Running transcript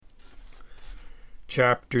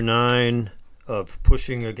Chapter 9 of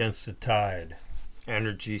Pushing Against the Tide,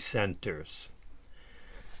 Energy Centers.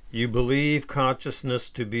 You believe consciousness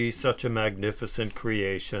to be such a magnificent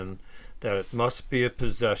creation that it must be a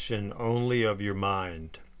possession only of your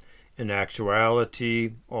mind. In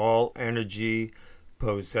actuality, all energy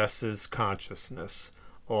possesses consciousness.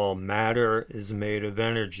 All matter is made of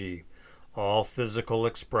energy. All physical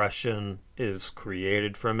expression is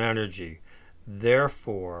created from energy.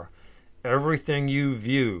 Therefore, everything you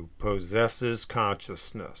view possesses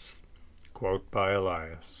consciousness. Quote by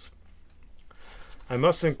Elias. I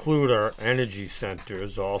must include our energy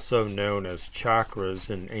centers, also known as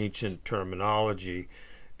chakras in ancient terminology,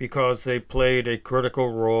 because they played a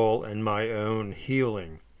critical role in my own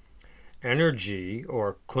healing. Energy,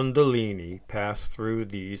 or kundalini, passed through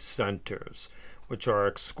these centers, which are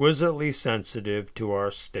exquisitely sensitive to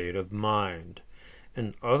our state of mind.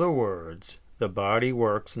 In other words, the body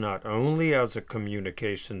works not only as a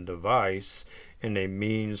communication device and a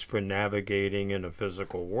means for navigating in a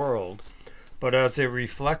physical world, but as a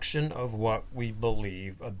reflection of what we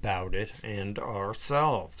believe about it and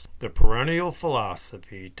ourselves. The perennial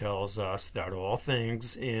philosophy tells us that all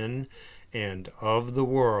things in and of the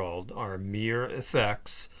world are mere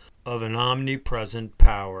effects of an omnipresent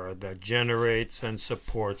power that generates and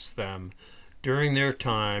supports them during their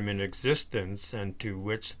time in existence and to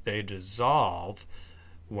which they dissolve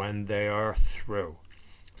when they are through.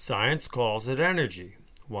 Science calls it energy,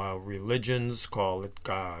 while religions call it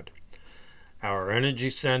God. Our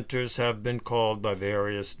energy centers have been called by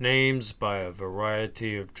various names by a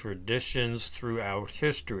variety of traditions throughout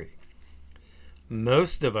history.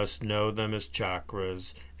 Most of us know them as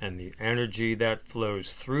chakras and the energy that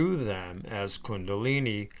flows through them as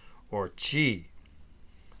kundalini or chi.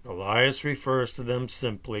 Elias refers to them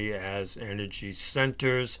simply as energy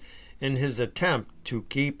centers in his attempt to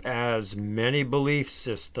keep as many belief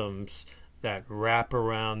systems that wrap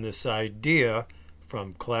around this idea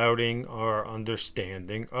from clouding our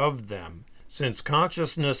understanding of them. Since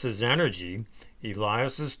consciousness is energy,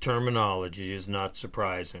 Elias's terminology is not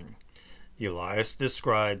surprising. Elias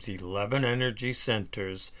describes 11 energy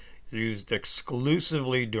centers used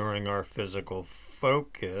exclusively during our physical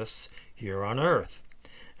focus here on Earth,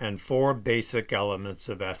 and 4 basic elements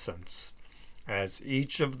of essence. As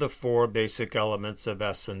each of the 4 basic elements of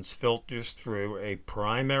essence filters through a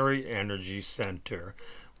primary energy center,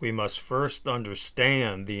 we must first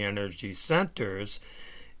understand the energy centers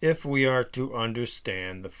if we are to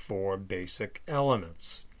understand the 4 basic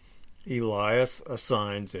elements. Elias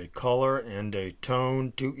assigns a color and a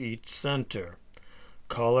tone to each center.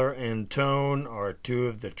 Color and tone are 2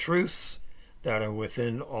 of the truths that are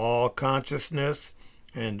within all consciousness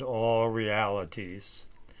and all realities.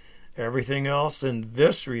 Everything else in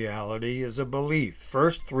this reality is a belief.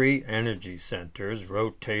 First 3 energy centers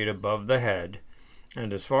rotate above the head,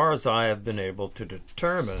 and as far as I have been able to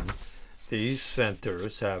determine, these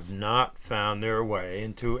centers have not found their way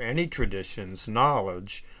into any tradition's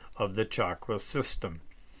knowledge of the chakra system.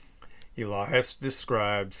 Elias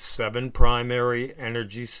describes 7 primary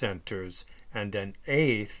energy centers and an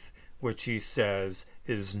 8th, which he says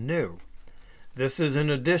is new. This is in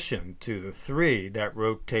addition to the 3 that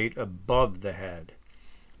rotate above the head.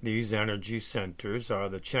 These energy centers are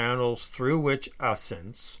the channels through which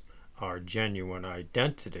essence, our genuine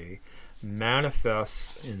identity,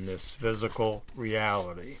 manifests in this physical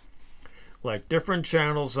reality. Like different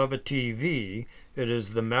channels of a TV, it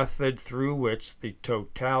is the method through which the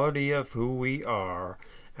totality of who we are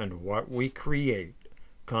and what we create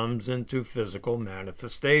comes into physical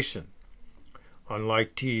manifestation.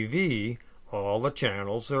 Unlike TV, all the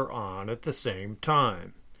channels are on at the same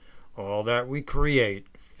time. All that we create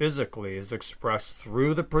physically is expressed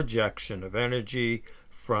through the projection of energy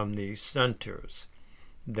from these centers.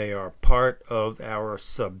 They are part of our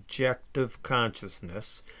subjective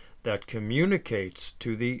consciousness that communicates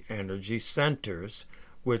to the energy centers,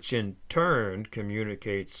 which in turn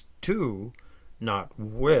communicates to, not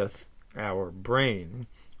with, our brain,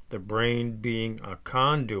 the brain being a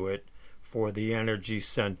conduit for the energy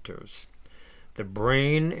centers. The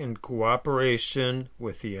brain, in cooperation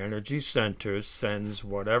with the energy centers, sends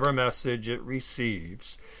whatever message it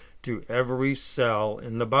receives to every cell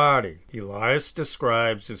in the body. Elias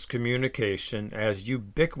describes this communication as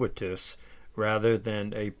ubiquitous rather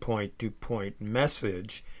than a point-to-point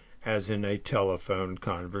message, as in a telephone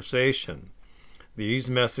conversation. These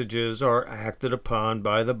messages are acted upon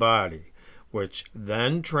by the body, which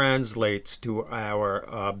then translates to our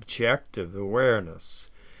objective awareness.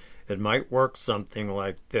 It might work something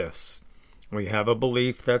like this. We have a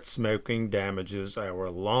belief that smoking damages our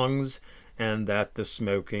lungs and that the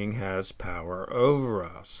smoking has power over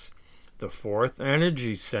us. The fourth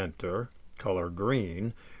energy center, color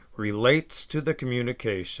green, relates to the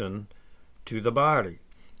communication to the body.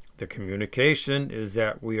 The communication is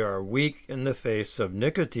that we are weak in the face of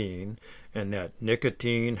nicotine and that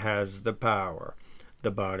nicotine has the power. The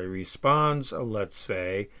body responds, let's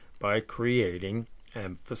say, by creating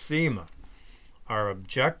emphysema. Our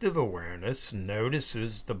objective awareness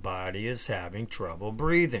notices the body is having trouble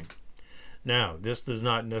breathing. Now, this does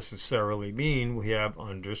not necessarily mean we have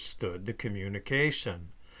understood the communication.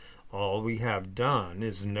 All we have done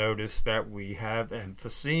is notice that we have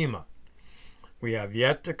emphysema. We have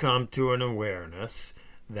yet to come to an awareness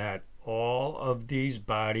that all of these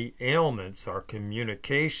body ailments are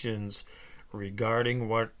communications regarding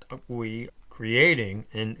what we are creating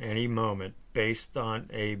in any moment based on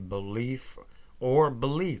a belief or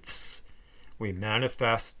beliefs we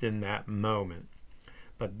manifest in that moment.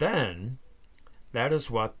 But then, that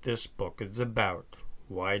is what this book is about,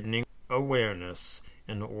 widening awareness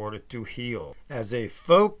in order to heal. As a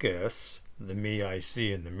focus, the me I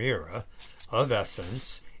see in the mirror, of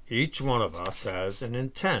essence, each one of us has an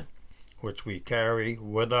intent, which we carry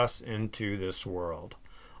with us into this world.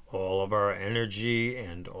 All of our energy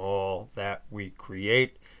and all that we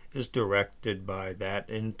create is directed by that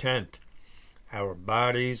intent. Our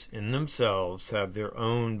bodies in themselves have their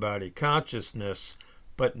own body consciousness,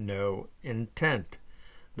 but no intent.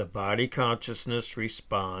 The body consciousness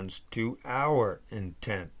responds to our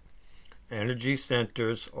intent. Energy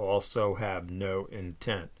centers also have no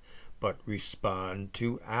intent, but respond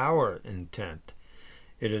to our intent.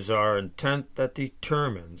 It is our intent that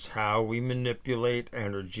determines how we manipulate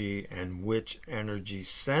energy and which energy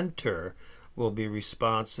center will be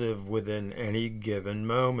responsive within any given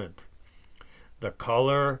moment. The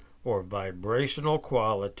color or vibrational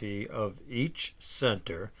quality of each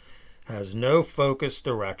center has no focused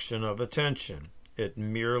direction of attention. It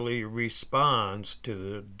merely responds to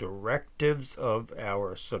the directives of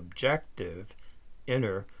our subjective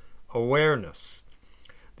inner awareness.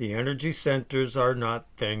 The energy centers are not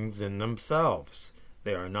things in themselves.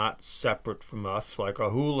 They are not separate from us like a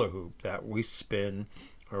hula hoop that we spin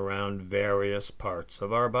around various parts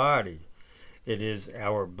of our body. It is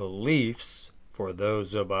our beliefs, for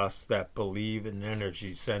those of us that believe in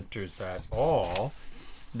energy centers at all,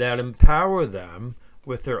 that empower them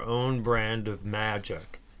with their own brand of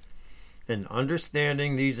magic. In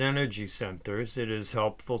understanding these energy centers, it is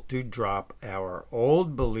helpful to drop our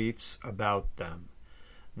old beliefs about them.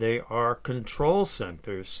 They are control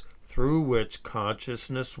centers through which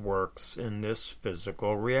consciousness works in this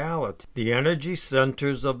physical reality. The energy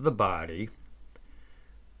centers of the body,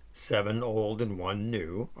 7 old and 1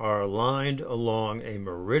 new, are aligned along a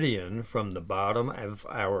meridian from the bottom of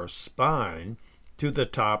our spine to the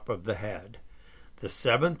top of the head. The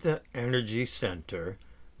 7th energy center,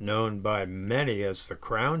 known by many as the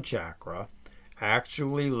crown chakra,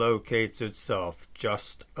 actually locates itself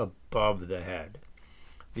just above the head.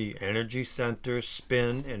 The energy centers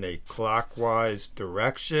spin in a clockwise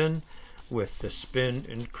direction, with the spin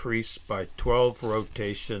increased by 12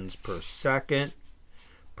 rotations per second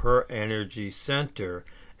per energy center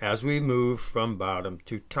as we move from bottom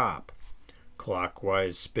to top.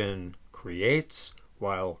 Clockwise spin creates,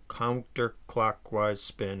 while counterclockwise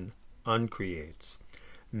spin uncreates.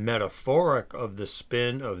 Metaphoric of the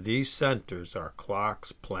spin of these centers are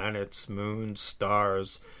clocks, planets, moons,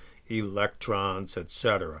 stars, electrons,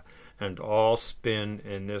 etc., and all spin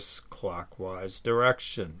in this clockwise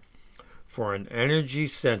direction. For an energy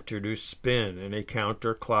center to spin in a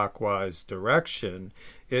counterclockwise direction,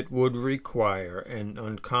 it would require an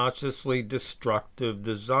unconsciously destructive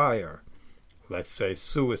desire, let's say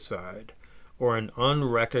suicide, or an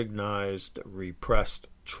unrecognized repressed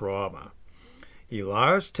trauma.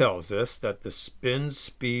 Elias tells us that the spin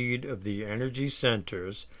speed of the energy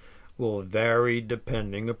centers will vary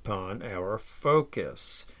depending upon our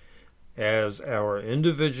focus. As our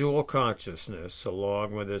individual consciousness,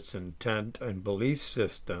 along with its intent and belief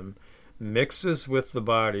system, mixes with the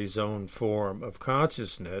body's own form of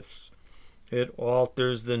consciousness, it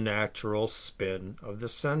alters the natural spin of the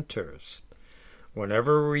centers.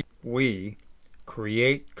 Whenever we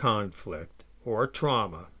create conflict or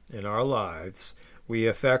trauma in our lives, we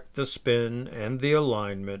affect the spin and the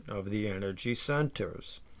alignment of the energy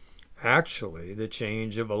centers. Actually, the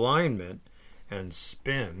change of alignment and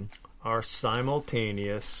spin are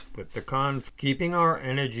simultaneous with the conflict. Keeping our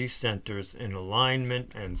energy centers in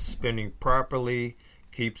alignment and spinning properly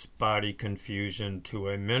keeps body confusion to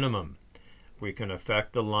a minimum. We can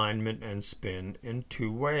affect alignment and spin in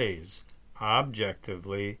 2 ways,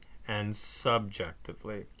 objectively and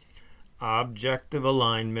subjectively. objective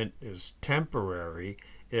alignment is temporary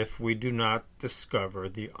if we do not discover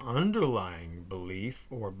the underlying belief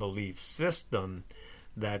or belief system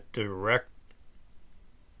that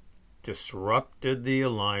disrupted the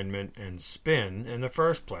alignment and spin in the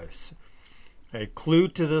first place. A clue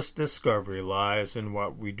to this discovery lies in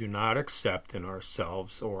what we do not accept in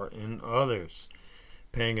ourselves or in others.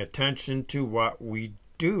 Paying attention to what we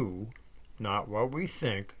do, not what we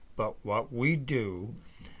think, but what we do,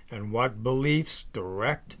 and what beliefs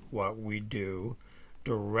direct what we do,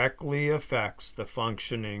 directly affects the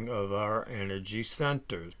functioning of our energy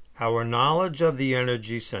centers. Our knowledge of the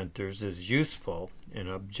energy centers is useful in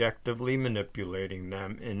objectively manipulating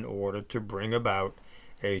them in order to bring about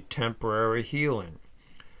a temporary healing.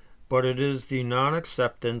 But it is the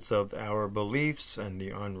non-acceptance of our beliefs and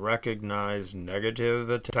the unrecognized negative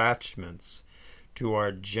attachments to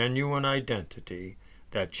our genuine identity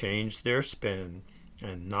that change their spin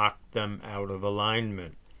and knock them out of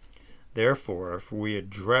alignment. Therefore, if we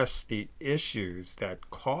address the issues that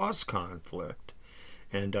cause conflict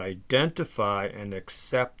and identify and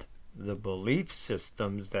accept the belief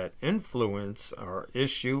systems that influence our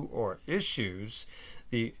issue or issues,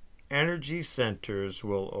 the energy centers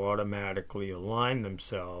will automatically align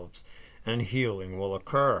themselves and healing will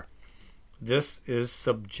occur. This is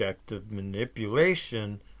subjective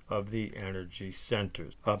manipulation of the energy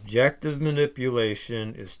centers. Objective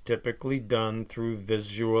manipulation is typically done through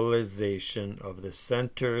visualization of the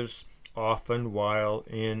centers, often while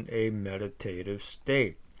in a meditative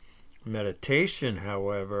state. Meditation,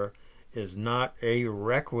 however, is not a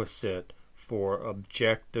requisite for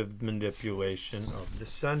objective manipulation of the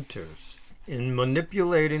centers. In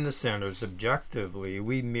manipulating the centers objectively,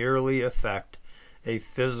 we merely effect a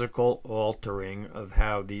physical altering of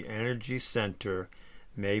how the energy center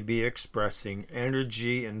may be expressing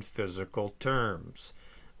energy in physical terms.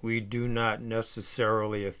 We do not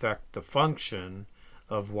necessarily affect the function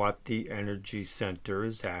of what the energy center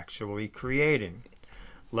is actually creating.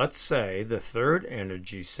 Let's say the third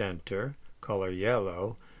energy center, color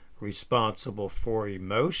yellow, responsible for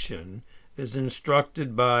emotion, is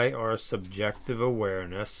instructed by our subjective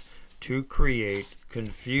awareness to create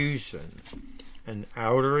confusion. An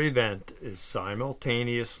outer event is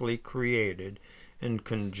simultaneously created in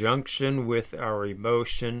conjunction with our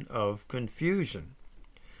emotion of confusion.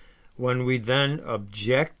 When we then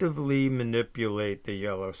objectively manipulate the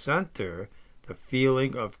yellow center, the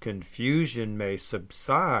feeling of confusion may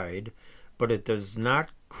subside, but it does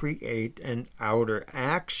not create an outer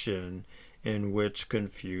action in which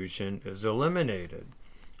confusion is eliminated.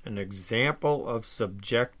 An example of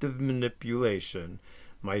subjective manipulation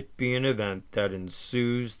might be an event that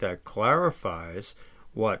ensues that clarifies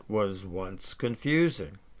what was once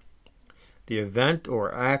confusing. The event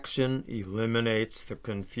or action eliminates the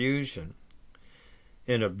confusion.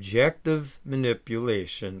 In objective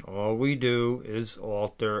manipulation, all we do is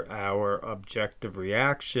alter our objective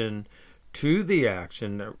reaction to the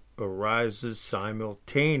action that arises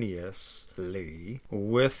simultaneously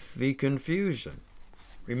with the confusion.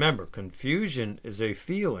 Remember, confusion is a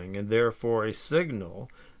feeling and therefore a signal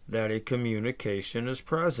that a communication is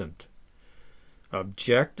present.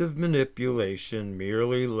 Objective manipulation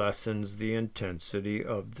merely lessens the intensity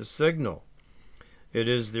of the signal. It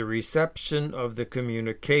is the reception of the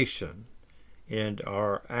communication and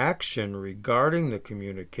our action regarding the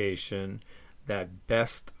communication that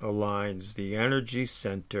best aligns the energy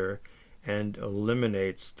center and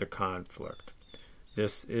eliminates the conflict.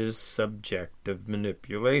 This is subjective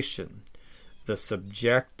manipulation. The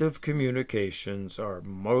subjective communications are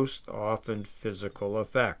most often physical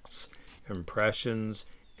effects, impressions,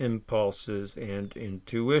 impulses, and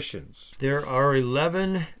intuitions. There are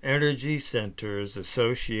 11 energy centers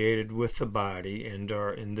associated with the body and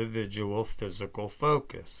our individual physical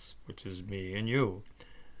focus, which is me and you.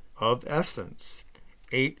 Of essence,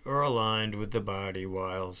 8 are aligned with the body,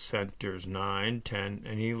 while centers 9, 10,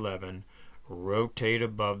 and 11 rotate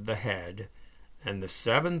above the head, and the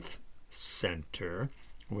 7th center,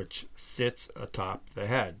 which sits atop the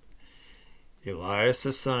head. Elias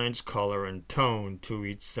assigns color and tone to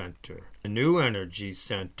each center. The new energy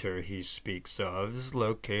center he speaks of is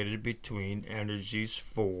located between energies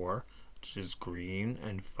 4, which is green,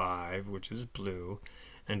 and 5, which is blue,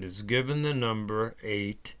 and is given the number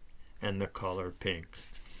 8 and the color pink.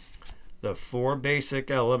 The 4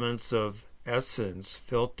 basic elements of essence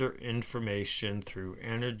filter information through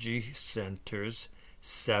energy centers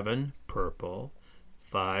 7 purple,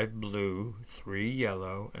 5 blue, 3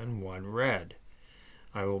 yellow, and 1 red.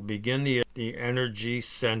 I will begin the energy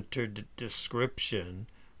centered description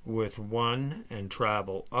with 1 and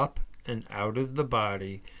travel up and out of the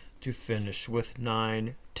body to finish with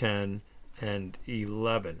 9, 10, and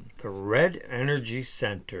 11. The red energy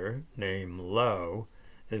center, named Lo,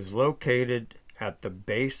 is located at the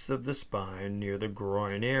base of the spine near the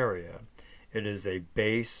groin area. It is a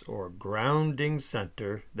base or grounding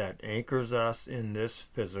center that anchors us in this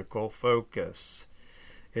physical focus.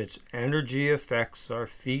 Its energy affects our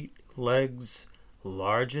feet, legs,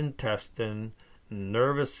 large intestine,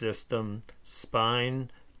 nervous system,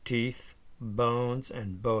 spine, teeth, bones,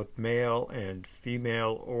 and both male and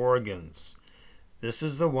female organs. This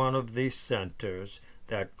is the one of these centers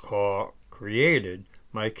that created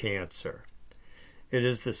my cancer. It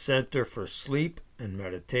is the center for sleep and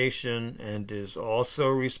meditation and is also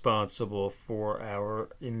responsible for our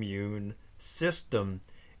immune system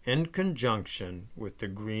in conjunction with the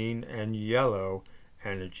green and yellow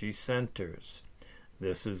energy centers.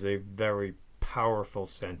 This is a very powerful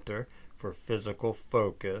center for physical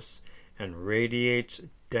focus and radiates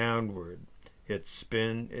downward. Its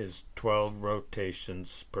spin is 12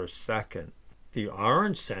 rotations per second. The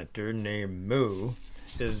orange center, named Mu,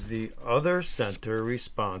 is the other center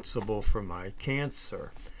responsible for my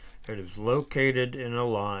cancer. It is located in a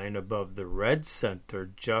line above the red center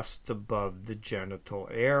just above the genital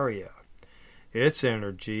area. Its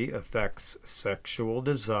energy affects sexual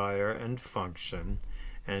desire and function,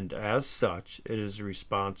 and as such, it is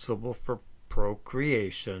responsible for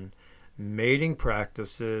procreation, mating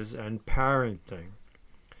practices, and parenting.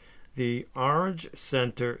 The orange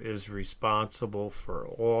center is responsible for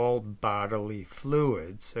all bodily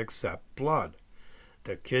fluids except blood.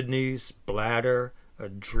 The kidneys, bladder,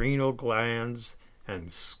 adrenal glands, and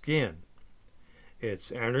skin.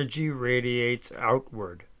 Its energy radiates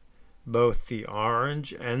outward. Both the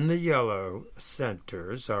orange and the yellow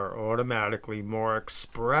centers are automatically more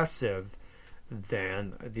expressive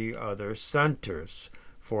than the other centers,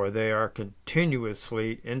 for they are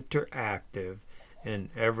continuously interactive in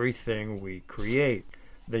everything we create.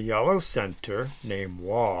 The yellow center, named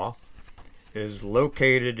Wa, is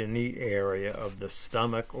located in the area of the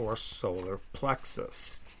stomach or solar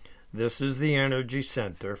plexus. This is the energy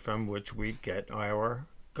center from which we get our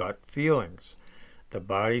gut feelings. The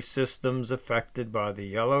body systems affected by the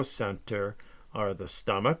yellow center are the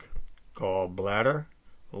stomach, gallbladder,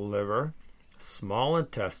 liver, small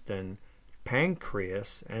intestine,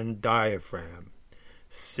 pancreas, and diaphragm.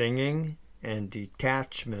 Singing and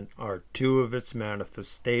detachment are two of its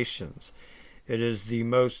manifestations. It is the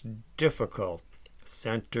most difficult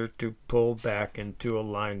center to pull back into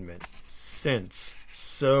alignment, since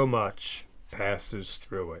so much passes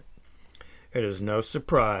through it. It is no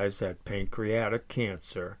surprise that pancreatic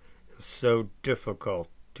cancer is so difficult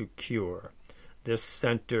to cure. This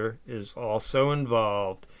center is also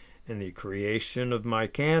involved in the creation of my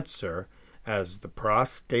cancer, as the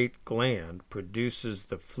prostate gland produces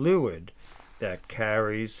the fluid that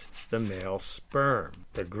carries the male sperm.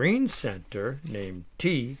 The green center, named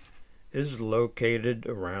T, is located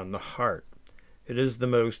around the heart. It is the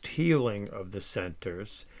most healing of the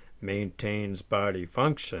centers, maintains body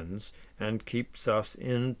functions, and keeps us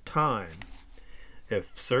in time.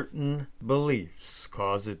 If certain beliefs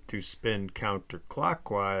cause it to spin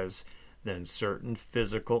counterclockwise, then certain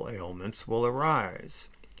physical ailments will arise.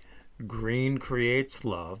 Green creates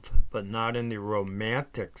love, but not in the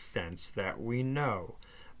romantic sense that we know,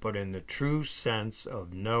 but in the true sense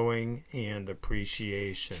of knowing and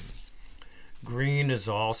appreciation. Green is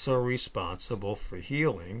also responsible for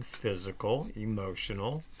healing physical,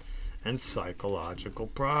 emotional, and psychological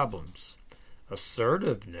problems.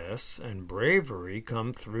 Assertiveness and bravery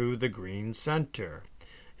come through the green center.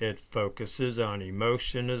 It focuses on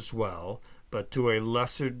emotion as well, but to a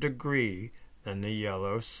lesser degree than the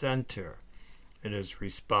yellow center. It is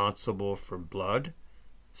responsible for blood,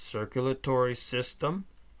 circulatory system,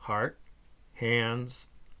 heart, hands,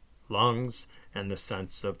 lungs, and the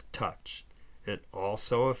sense of touch. It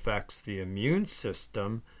also affects the immune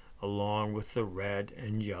system along with the red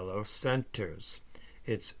and yellow centers.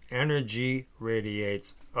 Its energy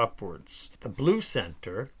radiates upwards. The blue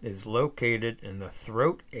center is located in the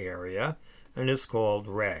throat area and is called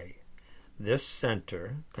Re. This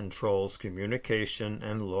center controls communication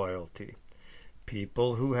and loyalty.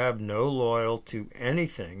 People who have no loyalty to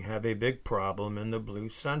anything have a big problem in the blue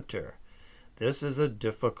center. This is a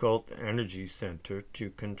difficult energy center to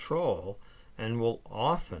control and will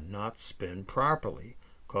often not spin properly,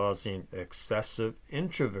 causing excessive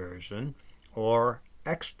introversion or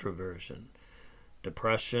extroversion.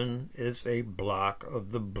 Depression is a block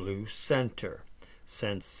of the blue center.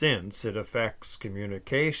 Since it affects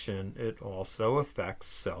communication, it also affects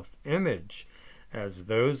self-image, as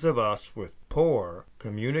those of us with poor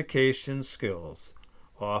communication skills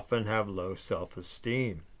often have low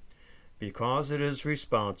self-esteem. Because it is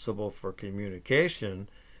responsible for communication,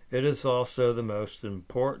 it is also the most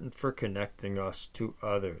important for connecting us to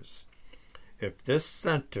others. If this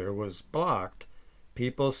center was blocked,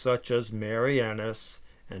 people such as Mary Ennis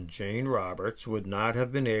and Jane Roberts would not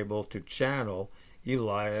have been able to channel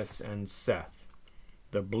Elias and Seth.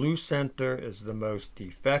 The blue center is the most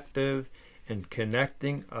effective in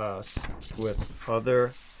connecting us with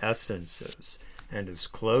other essences and is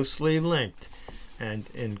closely linked and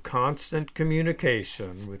in constant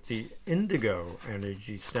communication with the indigo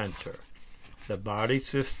energy center. The body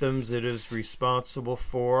systems it is responsible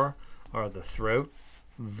for are the throat,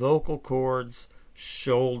 vocal cords,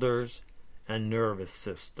 shoulders, and nervous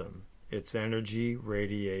system. Its energy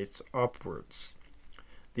radiates upwards.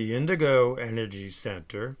 The indigo energy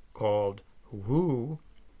center, called Wu,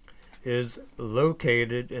 is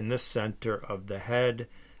located in the center of the head,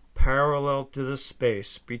 parallel to the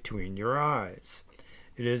space between your eyes.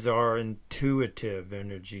 It is our intuitive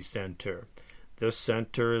energy center. This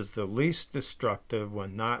center is the least destructive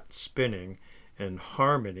when not spinning in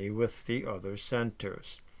harmony with the other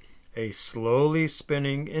centers. A slowly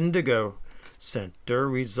spinning indigo center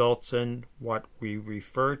results in what we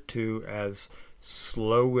refer to as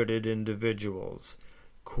slow-witted individuals.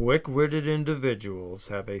 Quick-witted individuals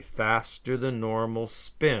have a faster than normal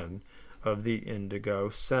spin of the indigo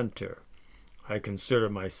center. I consider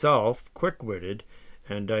myself quick-witted,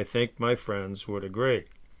 and I think my friends would agree.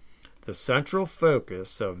 The central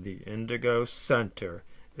focus of the indigo center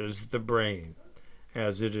is the brain,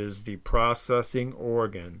 as it is the processing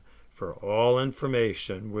organ for all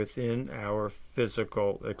information within our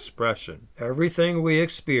physical expression. Everything we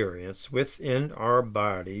experience within our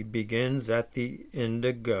body begins at the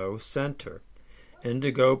indigo center.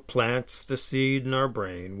 Indigo plants the seed in our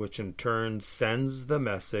brain, which in turn sends the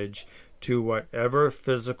message to whatever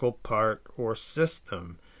physical part or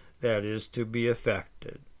system that is to be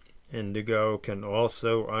affected. Indigo can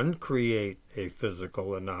also uncreate a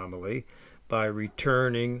physical anomaly by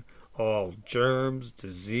returning all germs,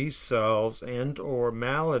 disease cells, and or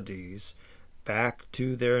maladies back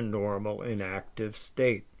to their normal inactive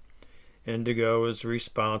state. Indigo is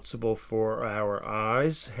responsible for our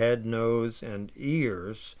eyes, head, nose, and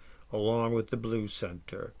ears, along with the blue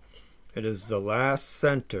center. It is the last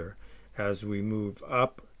center as we move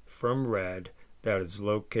up from red that is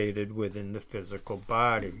located within the physical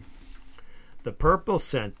body. The purple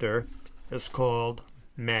center is called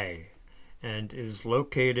May and is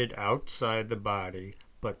located outside the body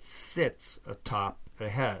but sits atop the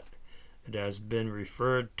head. It has been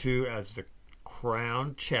referred to as the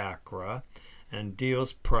crown chakra and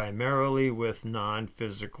deals primarily with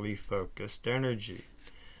non-physically focused energy.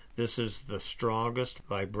 This is the strongest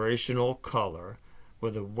vibrational color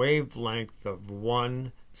with a wavelength of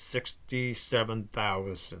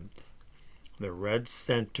 1/67,000th. The red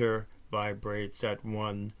center vibrates at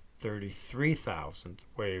 1/33,000th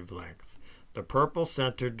wavelength. The purple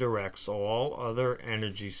center directs all other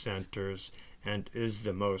energy centers and is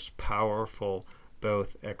the most powerful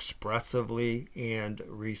both expressively and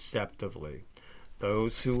receptively.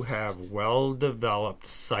 Those who have well-developed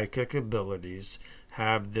psychic abilities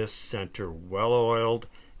have this center well-oiled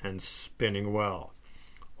and spinning well.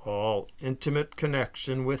 All intimate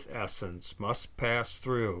connection with essence must pass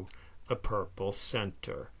through the purple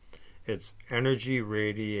center. Its energy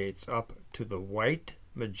radiates up to the white,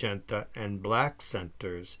 magenta, and black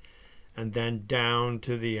centers, and then down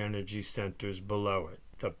to the energy centers below it.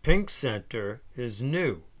 The pink center is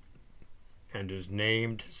new and is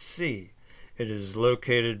named C. It is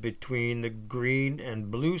located between the green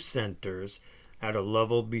and blue centers at a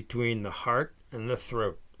level between the heart and the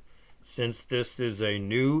throat. Since this is a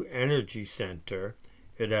new energy center,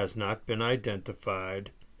 it has not been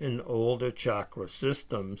identified in older chakra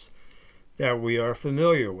systems that we are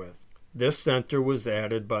familiar with. This center was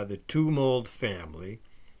added by the Tumult family,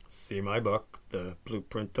 see my book, The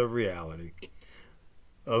Blueprint of Reality,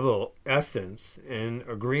 of essence, in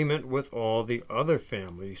agreement with all the other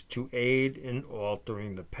families to aid in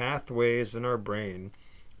altering the pathways in our brain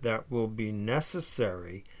that will be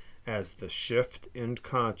necessary as the shift in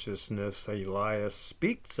consciousness Elias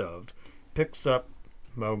speaks of picks up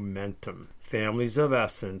momentum. Families of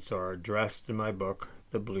essence are addressed in my book,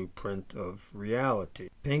 The Blueprint of Reality.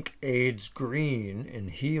 Pink aids green in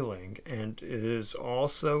healing and is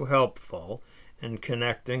also helpful in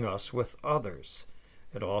connecting us with others.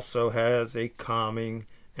 It also has a calming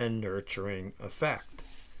and nurturing effect.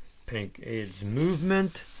 Pink aids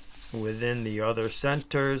movement within the other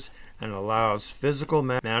centers and allows physical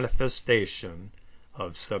manifestation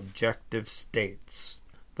of subjective states.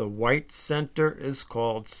 The white center is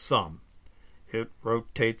called sum. It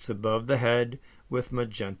rotates above the head with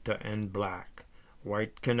magenta and black.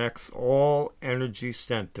 White connects all energy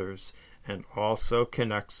centers and also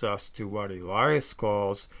connects us to what Elias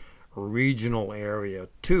calls Regional Area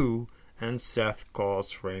 2 and Seth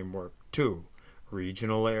calls Framework 2.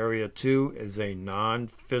 Regional Area 2 is a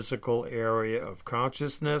non-physical area of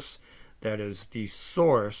consciousness that is the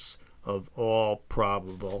source of all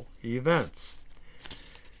probable events.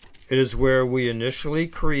 It is where we initially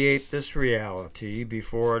create this reality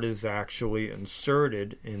before it is actually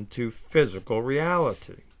inserted into physical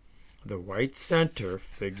reality. The white center,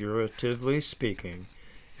 figuratively speaking,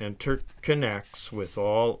 interconnects with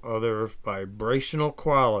all other vibrational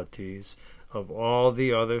qualities of all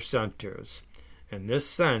the other centers. In this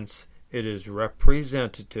sense, it is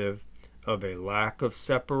representative of a lack of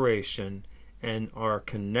separation and our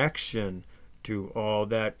connection to all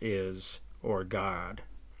that is, or God.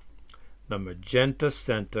 The magenta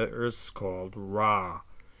center is called Ra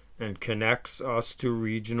and connects us to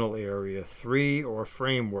Regional Area 3 or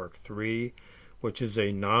Framework 3, which is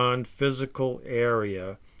a non-physical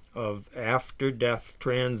area of after-death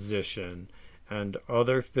transition and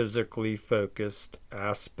other physically focused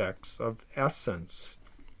aspects of essence.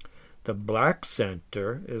 The black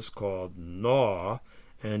center is called Na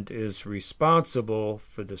and is responsible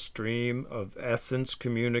for the stream of essence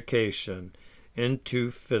communication into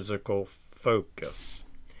physical focus.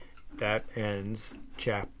 That ends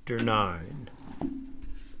Chapter 9.